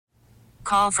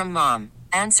Call from mom.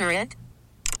 Answer it.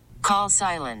 Call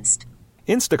silenced.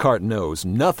 Instacart knows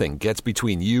nothing gets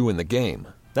between you and the game.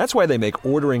 That's why they make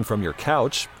ordering from your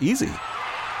couch easy.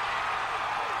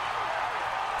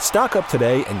 Stock up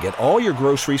today and get all your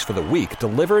groceries for the week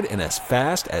delivered in as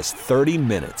fast as 30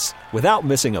 minutes without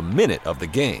missing a minute of the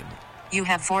game. You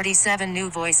have 47 new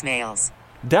voicemails.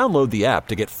 Download the app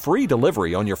to get free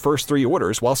delivery on your first 3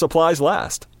 orders while supplies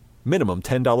last. Minimum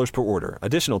 $10 per order.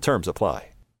 Additional terms apply.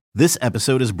 This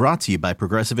episode is brought to you by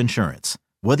Progressive Insurance.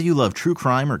 Whether you love true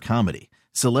crime or comedy,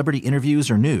 celebrity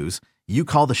interviews or news, you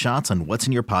call the shots on what's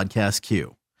in your podcast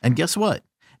queue. And guess what?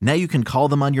 Now you can call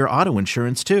them on your auto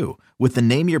insurance too with the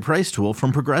Name Your Price tool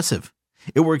from Progressive.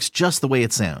 It works just the way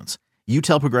it sounds. You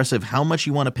tell Progressive how much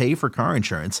you want to pay for car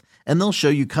insurance, and they'll show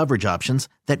you coverage options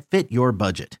that fit your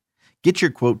budget. Get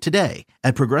your quote today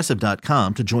at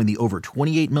Progressive.com to join the over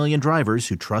 28 million drivers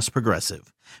who trust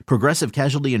Progressive. Progressive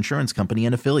Casualty Insurance Company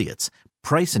and Affiliates.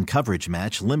 Price and coverage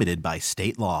match limited by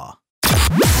state law.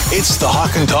 It's the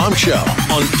Hawk and Tom Show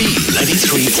on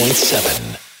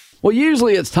B93.7. Well,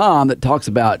 usually it's Tom that talks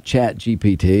about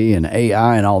ChatGPT and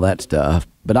AI and all that stuff,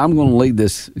 but I'm going to lead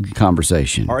this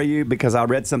conversation. Are you? Because I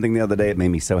read something the other day. It made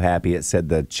me so happy. It said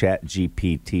the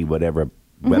ChatGPT, whatever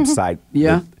website.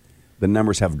 Yeah. The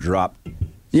numbers have dropped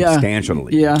Yeah.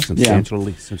 substantially. Yeah.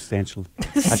 Substantially.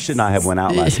 I should not have went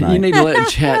out last night. You need to let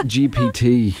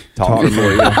ChatGPT talk for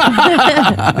you.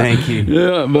 Thank you.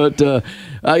 Yeah, but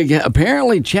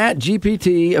apparently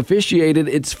ChatGPT officiated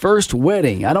its first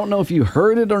wedding. I don't know if you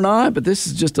heard it or not, but this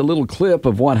is just a little clip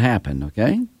of what happened,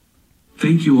 okay?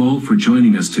 Thank you all for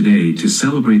joining us today to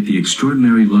celebrate the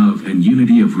extraordinary love and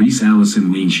unity of Reese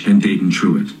Allison Winch and Dayton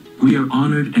Truitt. We are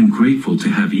honored and grateful to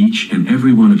have each and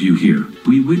every one of you here.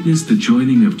 We witnessed the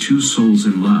joining of two souls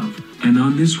in love, and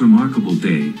on this remarkable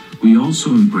day, we also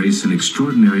embrace an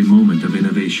extraordinary moment of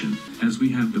innovation, as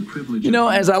we have the privilege. You know,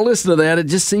 as I listen to that, it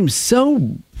just seems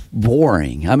so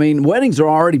boring. I mean, weddings are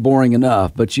already boring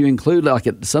enough, but you include like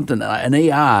an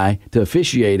AI to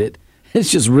officiate it.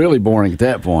 It's just really boring at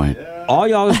that point. All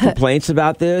y'all's complaints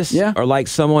about this are like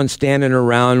someone standing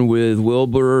around with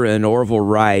Wilbur and Orville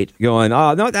Wright going,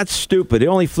 oh, no, that's stupid. It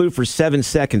only flew for 7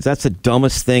 seconds. That's the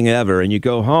dumbest thing ever. And you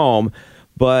go home.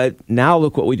 But now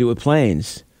look what we do with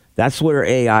planes. That's where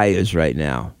AI is right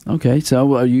now. Okay, so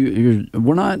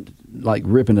we're not like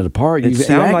ripping it apart. It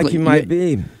sounds like you might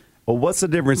be. Well, what's the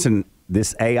difference in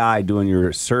this AI doing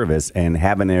your service and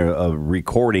having a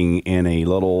recording in a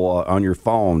little on your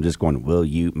phone just going, will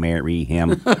you marry him?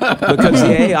 Because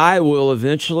the AI will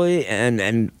eventually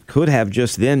and could have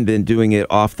just then been doing it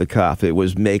off the cuff. It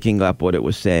was making up what it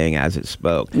was saying as it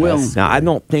spoke. Well, now, I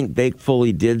don't think they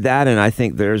fully did that, and I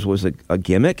think theirs was a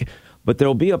gimmick. But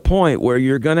there'll be a point where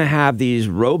you're going to have these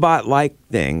robot-like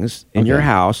things in your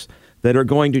house that are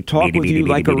going to talk with you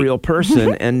like a real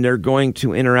person, and they're going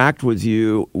to interact with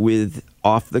you with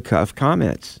off-the-cuff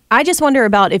comments. I just wonder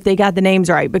about if they got the names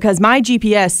right, because my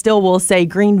GPS still will say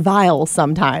green vial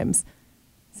sometimes.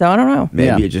 So I don't know.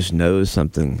 Maybe it just knows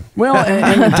something. Well,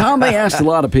 and Tom, they asked a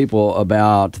lot of people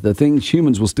about the things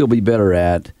humans will still be better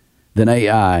at than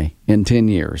AI in 10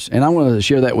 years. And I'm going to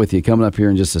share that with you coming up here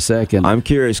in just a second. I'm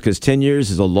curious because 10 years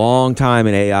is a long time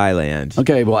in AI land.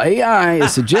 Okay, well, AI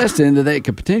is suggesting that they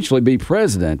could potentially be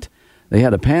president. They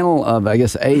had a panel of, I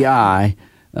guess, AI,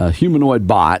 humanoid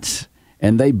bots,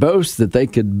 and they boast that they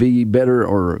could be better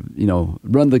or,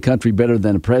 run the country better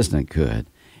than a president could.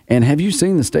 And have you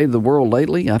seen the state of the world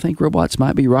lately? I think robots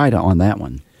might be right on that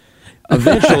one.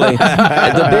 Eventually,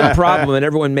 the big problem, and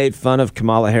everyone made fun of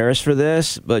Kamala Harris for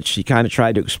this, but she kind of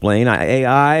tried to explain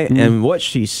AI, and what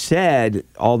she said,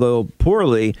 although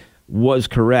poorly, was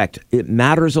correct. It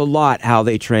matters a lot how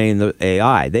they train the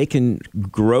AI. They can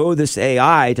grow this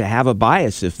AI to have a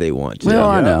bias if they want to. Well,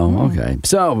 I know. Okay.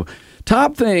 So,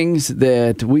 top things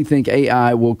that we think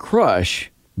AI will crush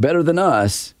better than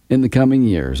us in the coming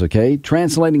years, okay?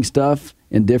 Translating stuff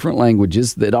in different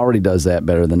languages. That already does that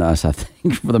better than us, I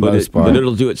think, for the most part. But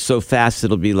it'll do it so fast,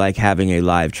 it'll be like having a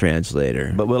live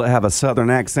translator. But will it have a southern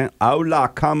accent? Hola,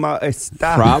 como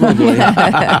esta? Probably.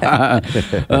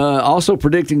 Also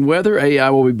predicting weather. AI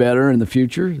will be better in the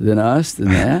future than us, than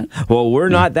that. Well, we're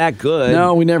not that good.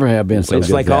 No, we never have been so good.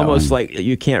 It's like almost like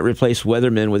you can't replace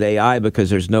weathermen with AI because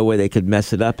there's no way they could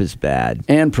mess it up as bad.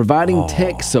 And providing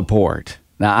tech support.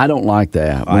 Now, I don't like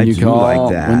that. I do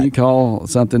like that. When you call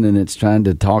something and it's trying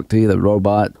to talk to you, the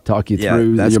robot talk you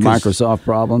through your Microsoft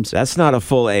problems. That's not a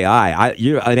full AI.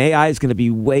 An AI is going to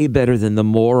be way better than the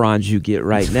morons you get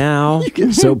right now. You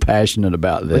get so passionate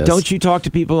about this. But don't you talk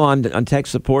to people on tech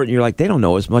support and you're like, they don't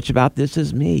know as much about this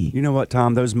as me. You know what,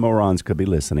 Tom? Those morons could be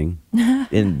listening.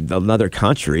 In another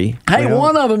country. Hey,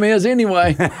 one of them is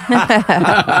anyway.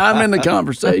 I'm in the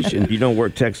conversation. You don't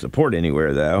work tech support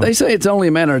anywhere, though. They say it's only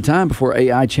a matter of time before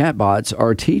AI chatbots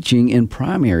are teaching in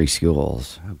primary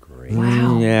schools. Oh, great.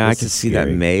 Wow. Yeah, I could see that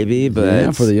maybe,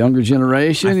 but for the younger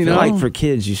generation, I feel like for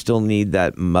kids, you still need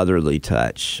that motherly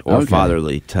touch or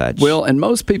fatherly touch. Well, and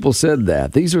most people said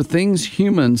that. These are things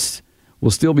humans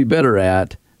will still be better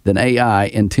at than AI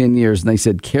in 10 years. And they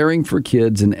said caring for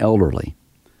kids and elderly.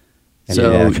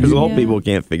 So, because old people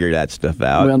can't figure that stuff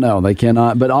out. Well, no, they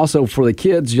cannot. But also for the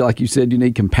kids, like you said, you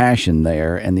need compassion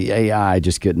there, and the AI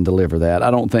just couldn't deliver that. I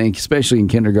don't think, especially in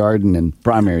kindergarten and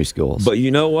primary schools. But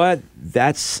you know what?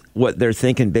 That's what they're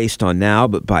thinking based on now.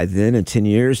 But by then, in 10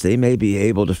 years, they may be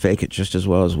able to fake it just as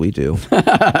well as we do.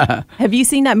 Have you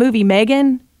seen that movie,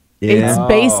 Megan? Yeah. It's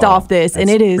based off this, and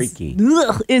it is freaky.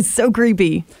 It's so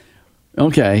creepy.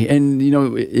 Okay, and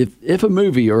if a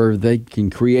movie or they can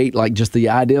create like just the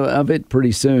idea of it,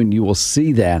 pretty soon you will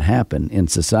see that happen in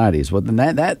societies. Well,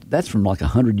 then that's from like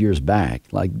 100 years back.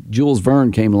 Like Jules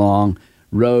Verne came along,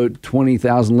 wrote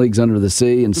 20,000 Leagues Under the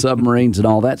Sea and submarines and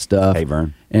all that stuff. Hey,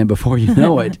 Verne. And before you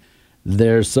know it,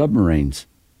 there's submarines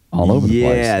all over the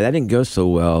place. Yeah, that didn't go so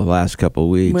well the last couple of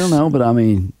weeks. Well, no, but I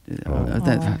mean,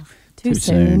 Too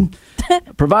soon.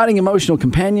 Providing emotional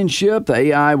companionship, the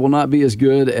AI will not be as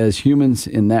good as humans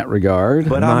in that regard.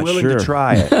 But I'm willing to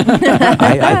try it.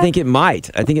 I think it might.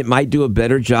 I think it might do a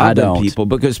better job than don't. people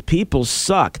because people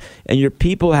suck. And your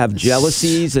people have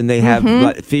jealousies and they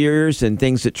have fears and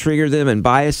things that trigger them and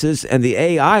biases. And the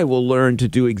AI will learn to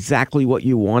do exactly what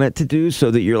you want it to do so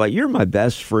that you're like, you're my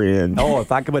best friend. Oh,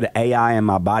 if I could put an AI in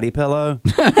my body pillow.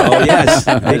 Oh, yes.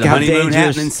 The honeymoon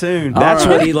happening soon. That's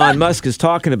what Elon Musk is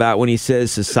talking about when he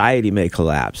says society may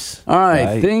collapse. All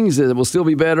right, things that will still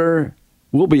be better,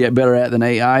 we'll be better at than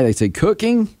AI. They say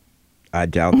cooking. I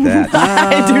doubt that.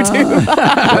 I do too.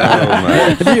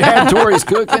 Have you had Tori's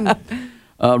cooking?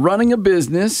 Running a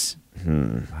business.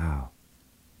 Wow.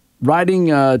 Writing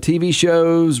TV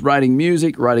shows, writing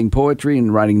music, writing poetry,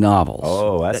 and writing novels.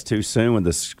 Oh, that's too soon with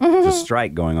the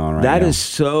strike going on right now. That is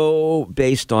so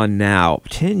based on now.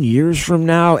 10 years from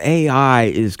now, AI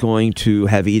is going to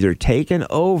have either taken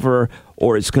over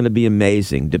or it's going to be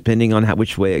amazing, depending on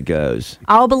which way it goes.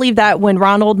 I'll believe that when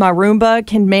Ronald, my Roomba,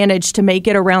 can manage to make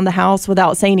it around the house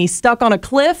without saying he's stuck on a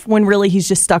cliff when really he's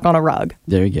just stuck on a rug.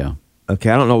 There you go.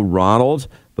 Okay, I don't know Ronald,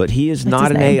 but he is not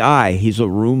his an name? AI. He's a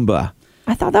Roomba.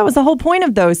 I thought that was the whole point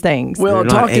of those things. Well,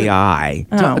 not AI.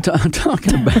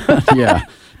 Talking about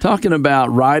talking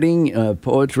about writing,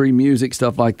 poetry, music,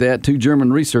 stuff like that. 2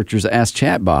 German researchers asked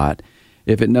Chatbot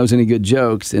if it knows any good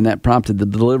jokes, and that prompted the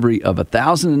delivery of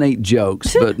 1,008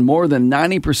 jokes, but more than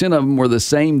 90% of them were the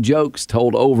same jokes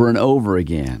told over and over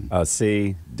again.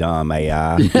 See, dumb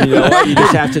AI. You know what? You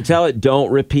just have to tell it,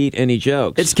 don't repeat any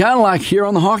jokes. It's kind of like here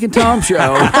on the Hawk and Tom Show.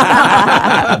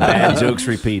 Bad jokes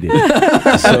repeated.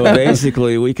 So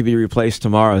basically, we could be replaced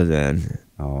tomorrow then.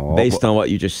 Based on what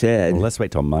you just said. Well, let's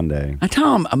wait till Monday.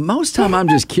 Tom, most time I'm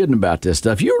just kidding about this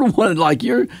stuff. You're the one, like,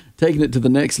 you're taking it to the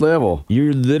next level.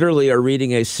 You literally are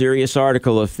reading a serious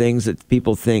article of things that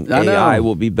people think AI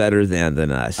will be better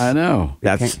than us. I know.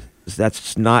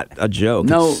 That's not a joke.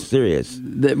 No, it's serious.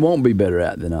 That won't be better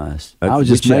at than us. I was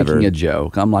just making a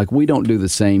joke. I'm like, we don't do the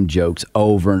same jokes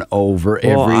over and over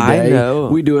every day. I know.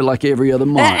 We do it like every other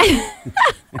month.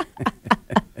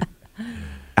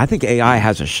 I think AI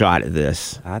has a shot at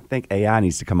this. I think AI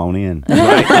needs to come on in.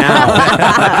 Right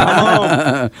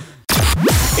now.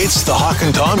 It's the Hawk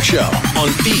and Tom Show on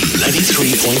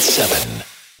B93.7.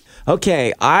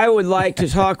 Okay, I would like to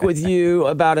talk with you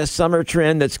about a summer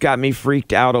trend that's got me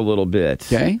freaked out a little bit.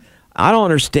 Okay. I don't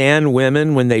understand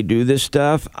women when they do this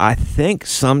stuff. I think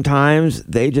sometimes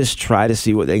they just try to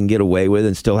see what they can get away with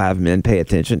and still have men pay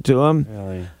attention to them.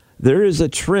 Really? There is a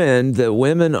trend that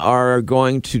women are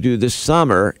going to do this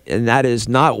summer, and that is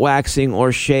not waxing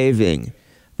or shaving.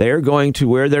 They are going to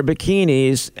wear their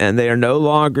bikinis, and they are no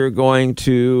longer going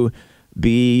to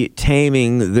be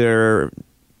taming their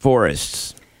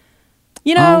forests.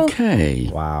 You know, okay.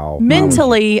 Wow.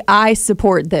 Mentally, I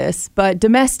support this, but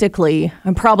domestically,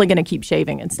 I'm probably going to keep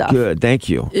shaving and stuff. Good, thank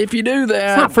you. If you do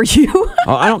that. It's not for you.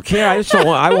 I don't care.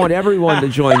 I want everyone to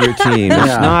join your team. It's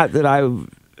not that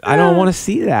I don't want to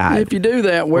see that. If you do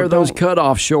that, wear those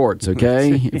cutoff shorts,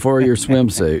 okay, for your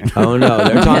swimsuit. Oh, no.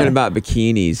 They're talking about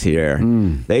bikinis here.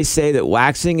 They say that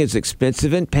waxing is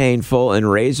expensive and painful,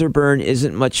 and razor burn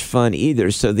isn't much fun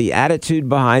either. So the attitude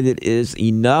behind it is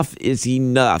enough is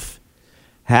enough.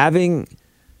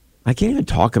 I can't even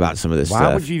talk about some of this stuff.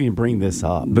 Why would you even bring this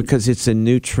up? Because it's a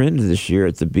new trend this year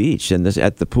at the beach and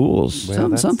at the pools.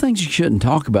 Well, some things you shouldn't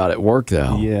talk about at work,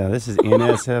 though. Yeah, this is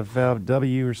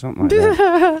NSFW or something like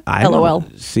that. I LOL.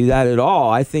 don't see that at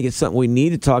all. I think it's something we need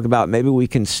to talk about. Maybe we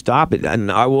can stop it.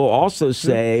 And I will also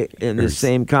say in the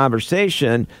same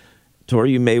conversation,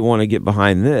 Tori, you may want to get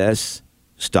behind this,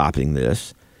 stopping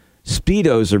this.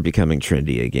 Speedos are becoming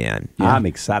trendy again. I'm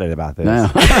excited about this.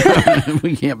 No.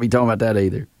 We can't be talking about that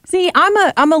either. See,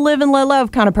 I'm a live and let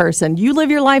love kind of person. You live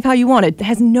your life how you want it. It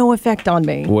has no effect on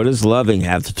me. What does loving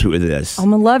have to do with this?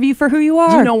 I'm gonna love you for who you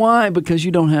are. You know why? Because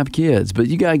you don't have kids. But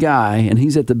you got a guy, and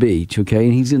he's at the beach, okay,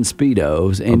 and he's in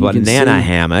Speedos. And a banana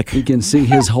hammock. You can see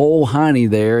his whole hiney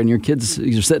there, and your kids,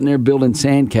 you're sitting there building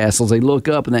sandcastles. They look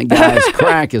up, and that guy's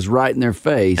crack is right in their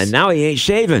face. And now he ain't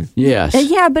shaving. Yes.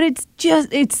 Yeah, but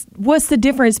it's what's the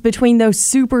difference between those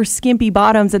super skimpy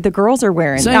bottoms that the girls are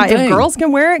wearing? Same thing. If girls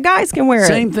can wear it, guys can wear it.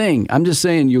 Same thing. I'm just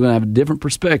saying you're going to have a different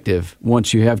perspective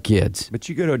once you have kids. But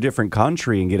you go to a different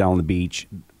country and get on the beach,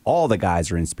 all the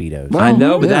guys are in Speedos. I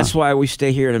know, but yeah. that's why we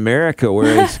stay here in America,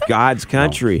 where it's God's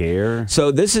country. Don't care. So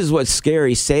this is what's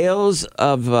scary. Sales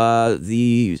of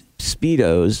the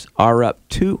Speedos are up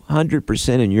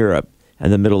 200% in Europe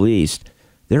and the Middle East.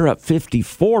 They're up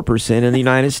 54% in the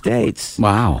United States.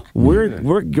 Wow.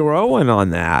 We're growing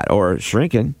on that, or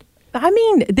shrinking. I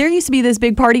mean, there used to be this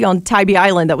big party on Tybee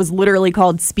Island that was literally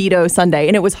called Speedo Sunday,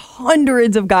 and it was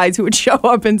hundreds of guys who would show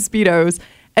up in Speedos,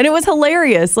 and it was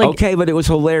hilarious. Like, Okay, but it was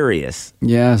hilarious.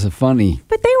 Yeah, it's a funny.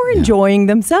 but they were enjoying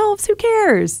themselves. Who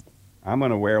cares? I'm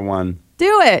going to wear one.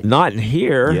 Do it. Not in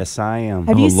here. Yes, I am.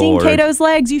 Have you seen Lord. Cato's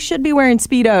legs? You should be wearing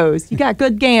Speedos. You got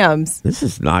good gams. This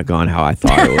has not gone how I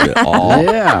thought it would at all.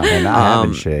 Yeah. And I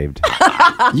haven't shaved.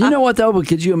 You know what, though? But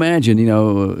could you imagine,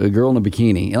 a girl in a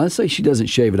bikini, and let's say she doesn't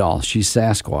shave at all. She's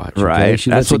Sasquatch. Okay? Right. She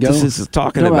That's lets it what go. this is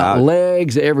talking Talking about.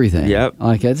 legs, everything. Yep.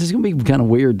 Like, this is going to be kind of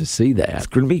weird to see that. It's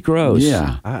going to be gross.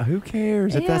 Yeah. Who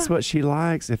cares if that's what she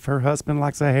likes? If her husband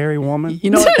likes a hairy woman? You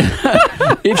know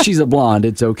what? If she's a blonde,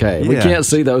 it's okay. We Yeah. can't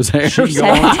see those hairs. She can go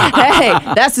on, Hey,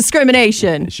 that's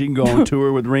discrimination. she can go on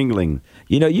tour with Ringling.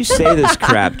 You know, you say this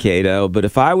crap, Cato, but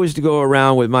if I was to go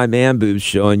around with my man boobs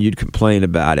showing, you'd complain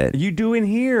about it. You do in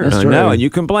here. That's I true. know, and you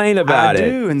complain about I it.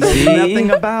 do, and there's See?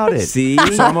 nothing about it. See?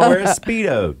 So I'm going to wear a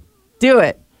Speedo. Do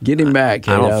it. Get him back,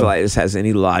 I Kato. don't feel like this has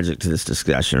any logic to this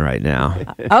discussion right now.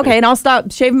 Okay, and I'll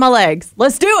stop shaving my legs.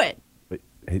 Let's do it.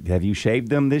 Have you shaved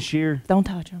them this year? Don't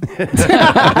touch them.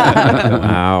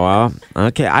 Wow, well,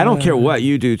 okay. I don't care what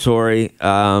you do, Tori,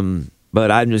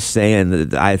 but I'm just saying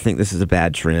that I think this is a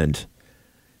bad trend.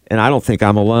 And I don't think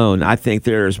I'm alone. I think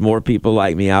there's more people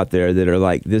like me out there that are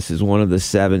like, this is one of the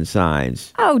 7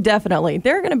 signs. Oh, definitely.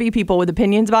 There are going to be people with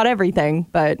opinions about everything,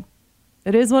 but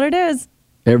it is what it is.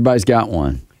 Everybody's got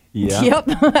one. Yeah. Yep.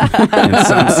 And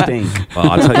some stink. Well,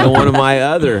 I'll tell you one of my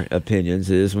other opinions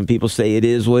is when people say it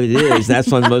is what it is, that's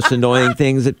one of the most annoying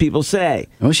things that people say.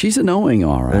 Well, she's annoying,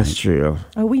 all right. That's true.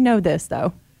 Oh, we know this,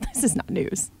 though. This is not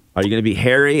news. Are you going to be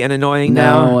hairy and annoying No,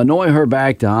 now? annoy her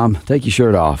back, Tom. Take your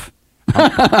shirt off.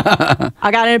 I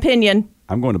got an opinion.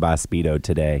 I'm going to buy a Speedo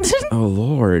today. Oh,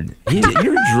 Lord.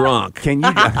 You're drunk.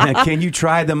 Can you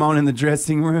try them on in the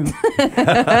dressing room?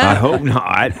 I hope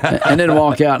not. And then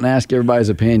walk out and ask everybody's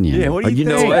opinion. Yeah, what do you You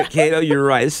know think? what, Cato? You're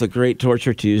right. This is a great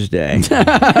Torture Tuesday.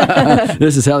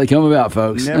 This is how they come about,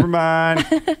 folks. Never mind.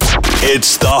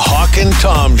 It's the Hawk and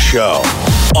Tom Show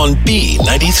on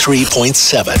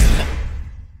B93.7.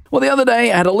 Well, the other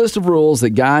day, I had a list of rules that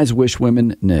guys wish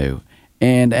women knew.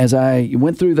 And as I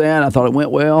went through that, I thought it went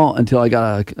well until I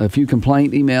got a few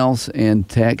complaint emails and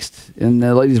texts. And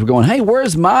the ladies were going, hey,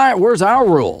 where's our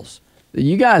rules that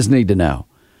you guys need to know?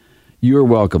 You're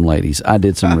welcome, ladies. I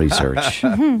did some research.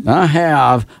 I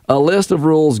have a list of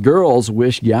rules girls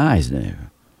wish guys knew.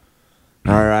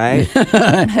 All right.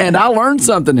 And I learned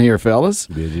something here, fellas.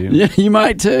 Did you? Yeah, you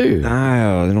might too.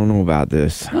 I don't know about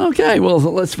this. Okay, well,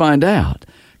 let's find out.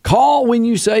 Call when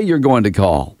you say you're going to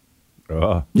call.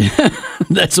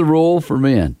 That's a rule for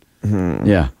men.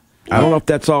 Yeah. I don't know if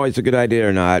that's always a good idea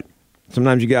or not.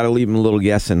 Sometimes you got to leave them a little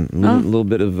guessing, a little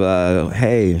bit of,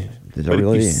 hey, did I But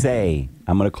really? if you say,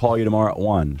 I'm going to call you tomorrow at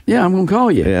 1. Yeah, I'm going to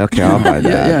call you. Yeah, okay, I'll buy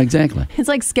that. Yeah, exactly. It's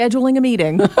like scheduling a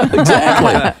meeting.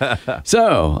 Exactly.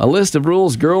 So, a list of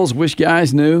rules girls wish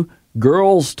guys knew.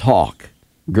 Girls talk.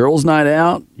 Girls' night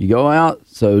out. You go out,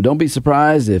 so don't be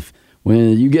surprised if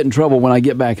when you get in trouble when I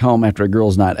get back home after a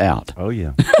girl's night out. Oh,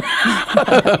 yeah.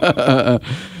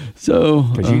 So,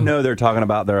 because they're talking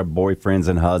about their boyfriends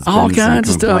and husbands, all kinds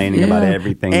of stuff, complaining about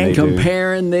everything and they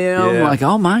comparing them. Like,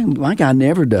 oh my guy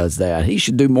never does that. He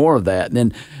should do more of that. And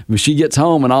then when she gets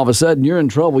home, and all of a sudden you're in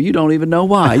trouble, you don't even know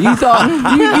why. You thought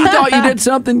you thought you did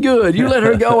something good. You let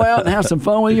her go out and have some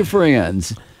fun with your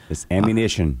friends. It's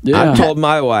ammunition. I've told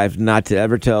my wife not to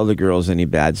ever tell the girls any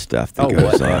bad stuff that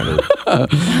goes on.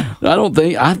 I don't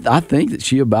think. I think that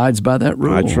she abides by that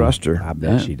rule. I trust her. I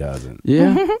bet she doesn't.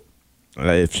 Yeah.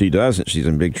 If she doesn't, she's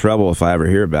in big trouble if I ever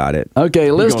hear about it. Okay,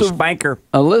 a list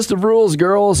of rules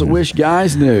girls wish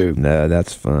guys knew. No,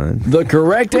 that's fun. The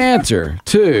correct answer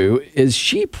to is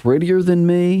she prettier than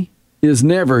me is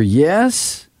never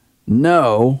yes,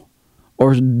 no,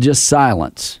 or just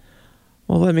silence.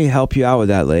 Well, let me help you out with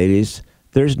that, ladies.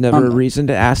 There's never a reason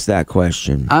to ask that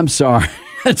question. I'm sorry.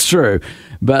 That's true.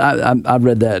 But I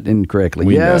read that incorrectly.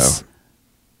 We yes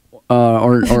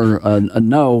or a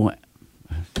no.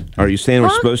 Are you saying we're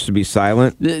supposed to be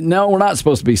silent? No, we're not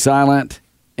supposed to be silent,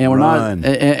 and we're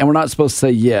not supposed to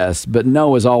say yes. But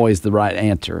no is always the right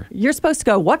answer. You're supposed to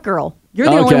go, what girl? You're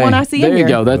the only one I see in here. There you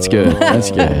go. That's good.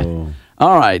 That's good.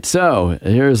 All right. So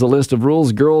here's a list of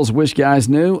rules girls wish guys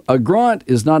knew. A grunt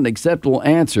is not an acceptable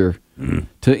answer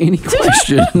to any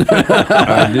question.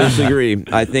 I disagree.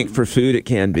 I think for food it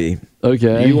can be.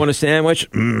 Okay. Do you want a sandwich?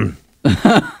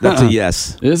 That's a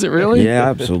yes. Is it really? Yeah,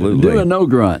 absolutely. Do a no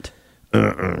grunt.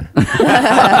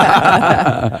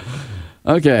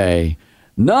 Okay.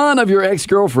 None of your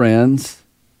ex-girlfriends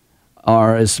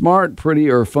are as smart, pretty,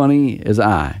 or funny as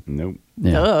I. Nope.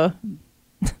 Yeah.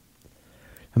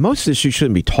 Most of this you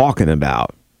shouldn't be talking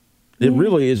about. It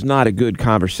really is not a good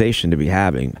conversation to be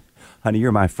having. Honey,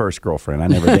 you're my first girlfriend. I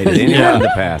never dated anyone in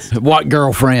the past. What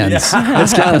girlfriends?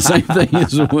 That's kind of the same thing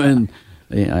as when...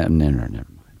 Yeah, never mind.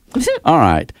 All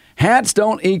right. Hats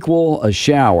don't equal a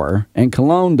shower, and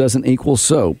cologne doesn't equal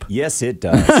soap. Yes, it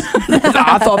does.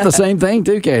 I thought the same thing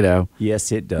too, Cato.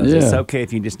 Yes, it does. Yeah. It's okay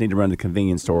if you just need to run to the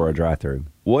convenience store or a drive-through.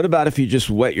 What about if you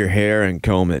just wet your hair and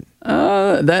comb it?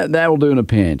 That will do in a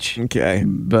pinch. Okay.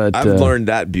 But I've learned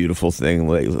that beautiful thing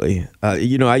lately. I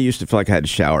used to feel like I had to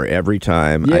shower every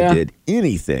time I did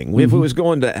anything. If it was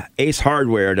going to Ace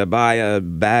Hardware to buy a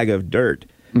bag of dirt,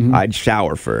 I'd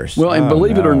shower first. Well, and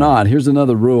believe it or not, here's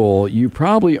another rule. You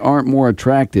probably aren't more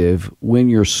attractive when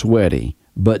you're sweaty,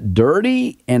 but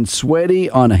dirty and sweaty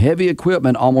on heavy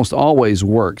equipment almost always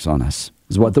works on us,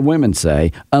 is what the women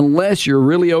say, unless you're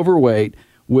really overweight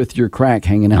with your crack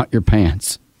hanging out your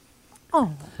pants.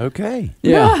 Oh. Okay.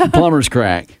 Yeah, plumber's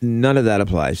crack. None of that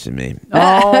applies to me.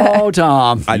 Oh,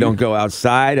 Tom. I don't go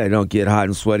outside. I don't get hot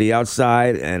and sweaty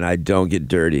outside, and I don't get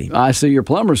dirty. I see your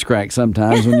plumber's crack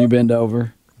sometimes when you bend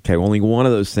over. Okay, well, only one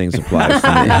of those things applies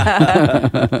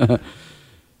to me.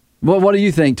 Well, what do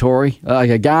you think, Tori? Like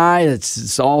a guy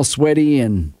that's all sweaty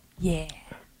and... Yeah.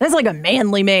 That's like a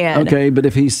manly man. Okay, but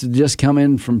if he's just come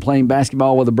in from playing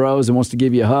basketball with the bros and wants to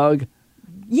give you a hug...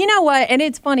 You know what? And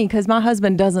it's funny because my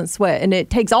husband doesn't sweat, and it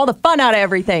takes all the fun out of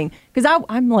everything. Because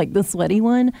I'm like the sweaty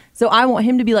one, so I want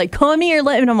him to be like, "Come here,"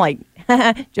 and I'm like,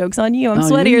 "Joke's on you! I'm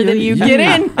sweatier than you. Get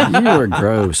in." You are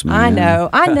gross, man. I know.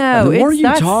 The more you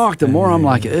talk, the more I'm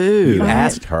like, ooh. You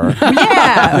asked her.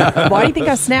 Yeah. Why do you think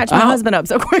I snatched my husband up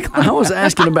so quickly? I was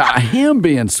asking about him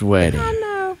being sweaty. I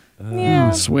know.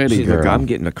 Yeah. Sweaty She's girl. like, I'm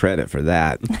getting a credit for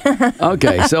that.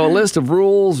 Okay, so a list of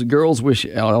rules girls wish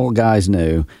all guys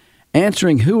knew.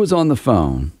 Answering who was on the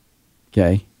phone,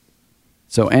 okay?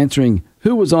 So answering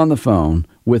who was on the phone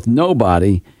with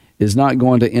nobody is not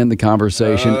going to end the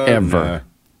conversation ever.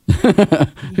 No.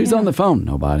 Who's on the phone?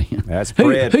 Nobody. That's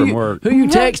Fred from work. Who you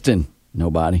texting?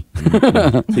 Nobody.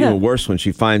 It's even worse when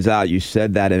she finds out you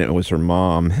said that and it was her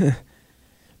mom.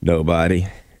 Nobody.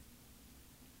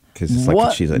 Because it's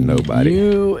like she's a nobody.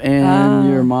 You and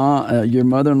your mom, your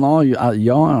mother-in-law,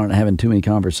 y'all aren't having too many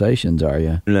conversations, are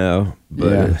you? No,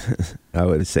 but I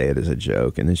would say it as a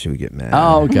joke, and then she would get mad.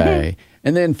 Oh, okay.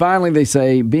 And then finally they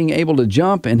say being able to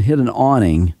jump and hit an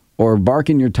awning or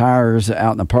barking your tires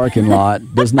out in the parking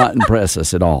lot does not impress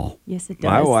us at all. Yes, it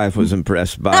does. My wife was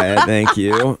impressed by it, thank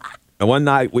you. And one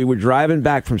night we were driving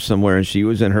back from somewhere, and she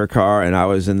was in her car, and I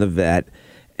was in the vet.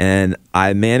 And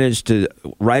I managed to,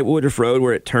 right Woodruff Road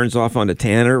where it turns off onto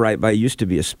Tanner, right by, used to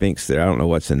be a Sphinx there. I don't know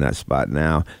what's in that spot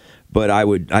now. But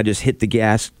I just hit the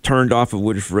gas, turned off of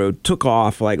Woodruff Road, took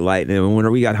off like lightning. And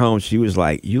when we got home, she was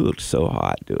like, "You look so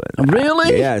hot doing that."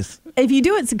 Really? Yes. If you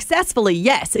do it successfully,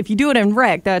 yes. If you do it in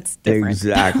wreck, that's different.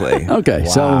 Exactly. Okay, Wow,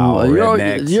 so you're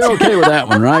okay with that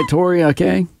one, right, Tori?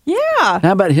 Okay. Yeah.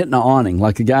 How about hitting an awning?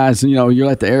 Like the guys,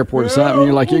 you're at the airport or something,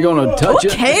 you're like, you're going to touch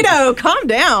it. Cato, calm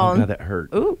down. God, that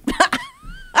hurt. Ooh.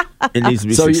 It needs to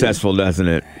be successful, doesn't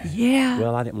it? Yeah.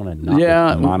 Well, I didn't want to knock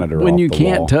the monitor when off you the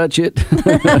can't wall. touch it,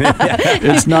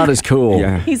 it's not as cool.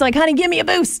 Yeah. He's like, honey, give me a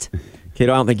boost.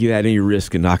 Kato, I don't think you had any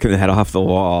risk in knocking that off the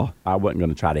wall. I wasn't going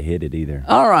to try to hit it either.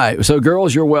 All right. So,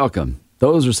 girls, you're welcome.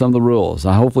 Those are some of the rules.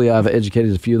 Hopefully, I've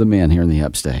educated a few of the men here in the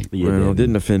upstate. Well, it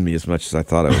didn't offend me as much as I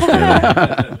thought I was going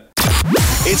to.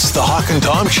 It's the Hawk and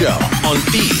Tom Show on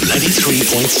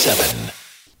B93.7.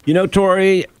 You know,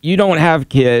 Tori, you don't have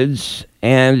kids,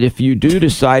 and if you do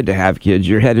decide to have kids,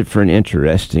 you're headed for an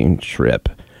interesting trip.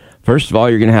 First of all,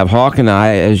 you're going to have Hawk and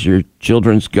I as your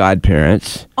children's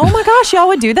godparents. Oh my gosh, y'all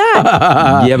would do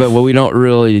that? Yeah, but we don't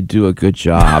really do a good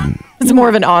job. It's more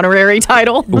of an honorary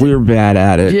title. We're bad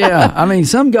at it. Yeah, I mean,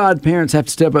 some godparents have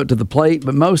to step up to the plate,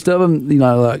 but most of them,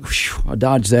 like, whew, I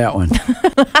dodged that one.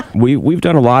 We've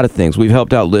done a lot of things. We've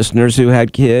helped out listeners who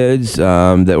had kids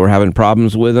that were having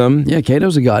problems with them. Yeah,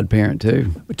 Cato's a godparent,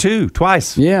 too.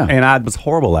 Twice. Yeah. And I was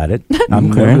horrible at it.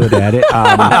 I'm no good at it.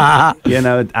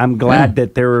 I'm glad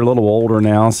that they're a little older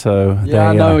now, so. Yeah,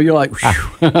 I know. You're like,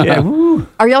 yeah. Woo.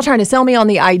 Are y'all trying to sell me on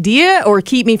the idea or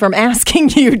keep me from asking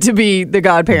you to be the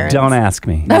godparent? Don't ask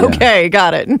me. Okay,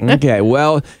 got it. Okay,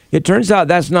 well, it turns out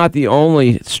that's not the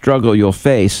only struggle you'll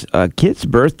face. Kids'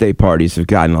 birthday parties have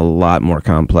gotten a lot more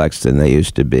complex than they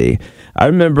used to be. I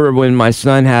remember when my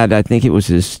son had, I think it was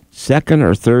his second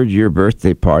or third year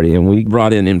birthday party, and we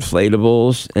brought in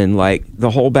inflatables, and like the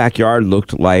whole backyard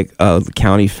looked like a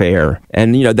county fair.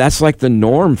 And that's like the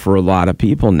norm for a lot of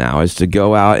people now, is to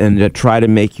go out and to try to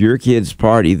make your kid's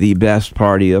party the best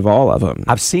party of all of them.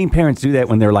 I've seen parents do that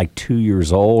when they're like 2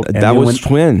 years old. And that was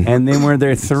twin. And then when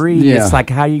they're 3, it's like,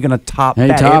 how are you going to top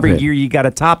that? Every year you got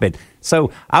to top it.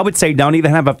 So I would say don't even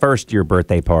have a first-year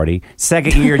birthday party.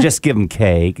 Second year, just give them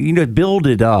cake. Build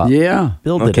it up. Yeah.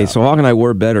 Build it up. Okay, so Hawk and I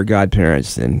were better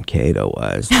godparents than Cato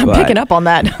was. I'm picking up on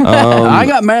that. I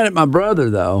got mad at my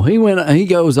brother, though. He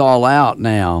goes all out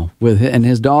now, and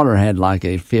his daughter had like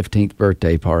a 15th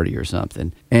birthday party or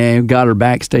something, and got her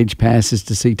backstage passes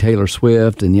to see Taylor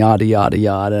Swift and yada, yada,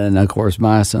 yada. And, of course,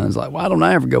 my son's like, why don't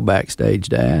I ever go backstage,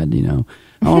 Dad?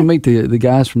 I want to meet the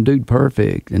guys from Dude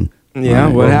Perfect. And yeah,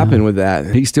 what happened with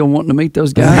that? He's still wanting to meet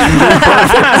those guys.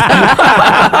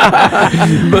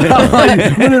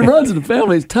 But when it runs in the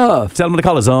family, it's tough. Tell him to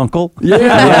call his uncle.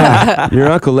 Yeah.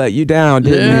 Your uncle let you down,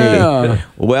 didn't he?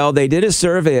 Well, they did a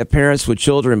survey of parents with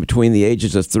children between the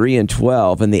ages of 3 and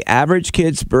 12, and the average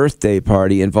kid's birthday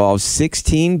party involves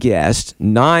 16 guests,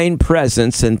 9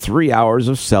 presents, and 3 hours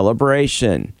of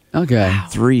celebration. Okay.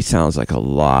 3 sounds like a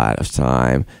lot of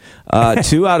time.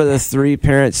 2 out of the 3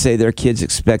 parents say their kids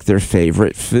expect their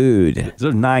favorite food.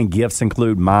 Those 9 gifts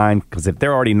include mine, because if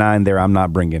there are already 9 there, I'm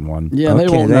not bringing one. Yeah, they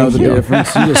won't know the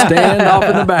difference. You just stand off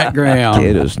in the background.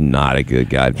 Kid is not a good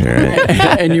godparent.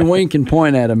 And you wink and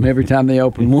point at them every time they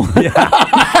open one. There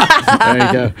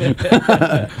you go.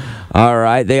 All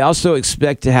right. They also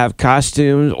expect to have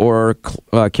costumes or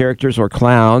characters or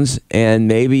clowns, and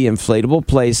maybe inflatable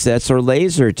play sets or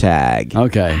laser tag.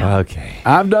 Okay.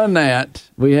 I've done that.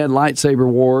 We had lightsaber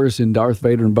wars, and Darth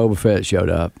Vader and Boba Fett showed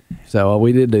up. So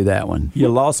we did do that one. You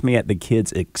lost me at the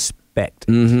kids expect.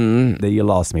 Mm-hmm. You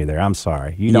lost me there. I'm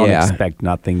sorry. You don't expect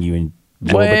nothing.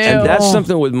 And that's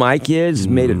something with my kids,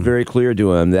 made it very clear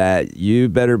to them that you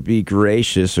better be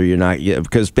gracious or you're not.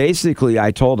 Because basically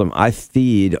I told them I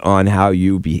feed on how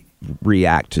you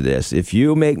react to this. If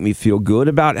you make me feel good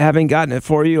about having gotten it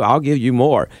for you, I'll give you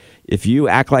more. If you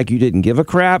act like you didn't give a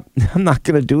crap, I'm not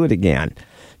going to do it again.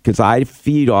 Because I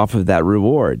feed off of that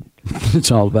reward.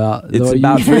 It's all about It's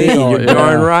about me. You're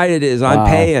darn right it is. I'm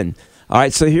paying. All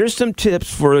right, so here's some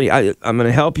tips for you. I'm going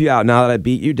to help you out. Now that I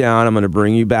beat you down, I'm going to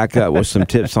bring you back up with some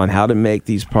tips on how to make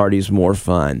these parties more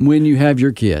fun. When you have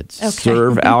your kids. Okay.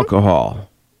 Serve alcohol.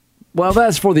 Well,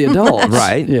 that's for the adults.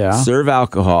 Right. Yeah. Serve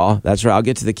alcohol. That's right. I'll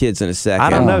get to the kids in a second. I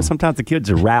don't know. Sometimes the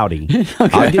kids are rowdy.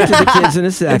 I'll get to the kids in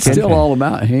a second. It's still all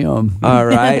about him. All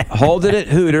right. Hold it at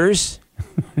Hooters.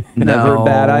 Never a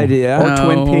bad idea. Or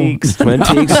Twin Peaks. Twin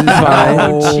Peaks is fine.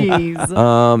 Oh,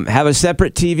 jeez. Have a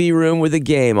separate TV room with a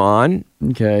game on.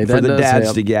 Okay, for the dads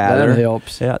help. to gather. That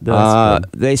helps. Yeah, it does.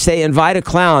 They say invite a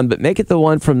clown, but make it the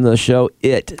one from the show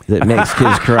It that makes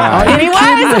kids cry.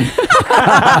 Anyways,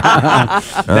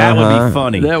 That would be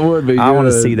funny. That would be I want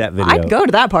to good. see that video. I'd go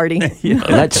to that party.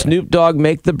 Let Snoop Dogg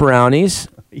make the brownies.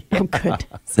 Oh, good.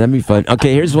 That'd be fun.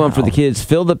 Okay, here's one for the kids.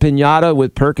 Fill the piñata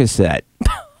with Percocet.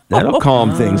 That'll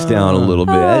calm things down a little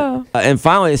bit. And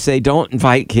finally, they say don't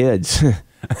invite kids.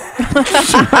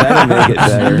 That'll make it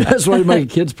better. That's why you make a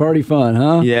kids' party fun,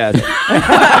 huh? Yeah.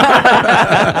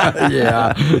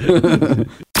 Yeah.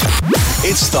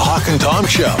 It's the Hawk and Tom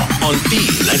Show on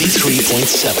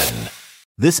B93.7.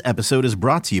 This episode is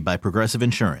brought to you by Progressive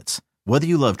Insurance. Whether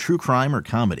you love true crime or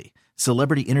comedy,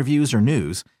 celebrity interviews or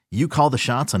news, you call the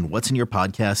shots on what's in your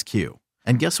podcast queue.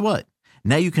 And guess what?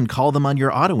 Now you can call them on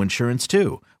your auto insurance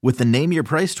too with the Name Your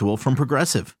Price tool from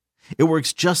Progressive. It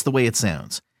works just the way it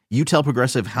sounds. You tell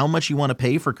Progressive how much you want to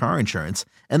pay for car insurance,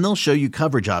 and they'll show you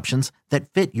coverage options that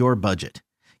fit your budget.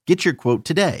 Get your quote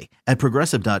today at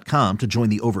Progressive.com to join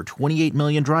the over 28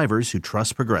 million drivers who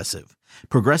trust Progressive.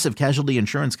 Progressive Casualty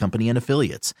Insurance Company and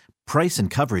Affiliates. Price and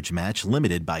coverage match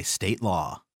limited by state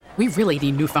law. We really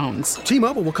need new phones.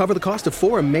 T-Mobile will cover the cost of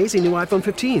 4 amazing new iPhone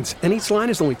 15s, and each line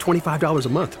is only $25 a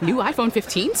month. New iPhone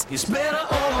 15s? It's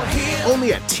better over here.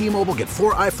 Only at T-Mobile, get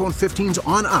 4 iPhone 15s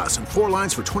on us and 4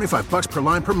 lines for $25 per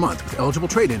line per month with eligible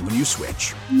trade-in when you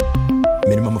switch.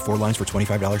 Minimum of 4 lines for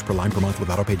 $25 per line per month with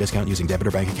autopay discount using debit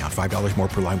or bank account. $5 more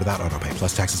per line without autopay,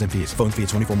 plus taxes and fees. Phone fee at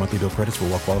 24 monthly bill credits for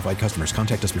well-qualified customers.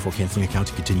 Contact us before canceling account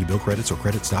to continue bill credits or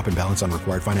credit stop and balance on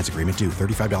required finance agreement due.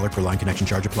 $35 per line connection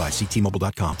charge applies. See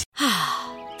T-Mobile.com.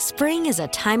 Spring is a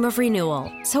time of renewal,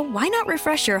 so why not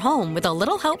refresh your home with a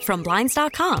little help from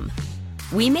Blinds.com?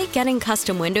 We make getting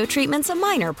custom window treatments a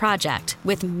minor project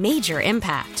with major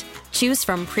impact. Choose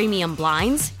from premium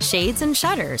blinds, shades, and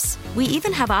shutters. We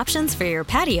even have options for your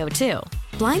patio, too.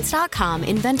 Blinds.com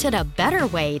invented a better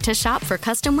way to shop for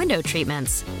custom window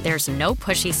treatments. There's no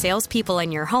pushy salespeople in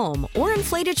your home or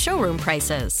inflated showroom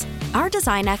prices. Our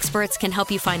design experts can help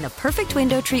you find the perfect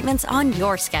window treatments on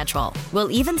your schedule.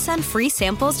 We'll even send free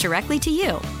samples directly to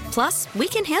you. Plus, we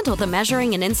can handle the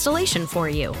measuring and installation for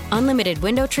you. Unlimited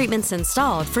window treatments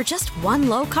installed for just one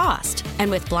low cost. And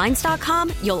with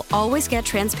Blinds.com, you'll always get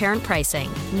transparent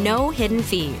pricing. No hidden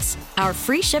fees. Our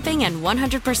free shipping and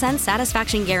 100%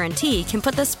 satisfaction guarantee can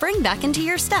put the spring back into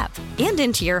your step and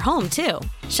into your home, too.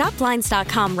 Shop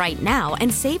Blinds.com right now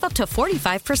and save up to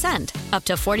 45%. Up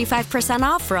to 45%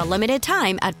 off for a limited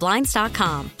time at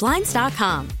Blinds.com.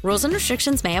 Blinds.com. Rules and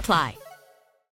restrictions may apply.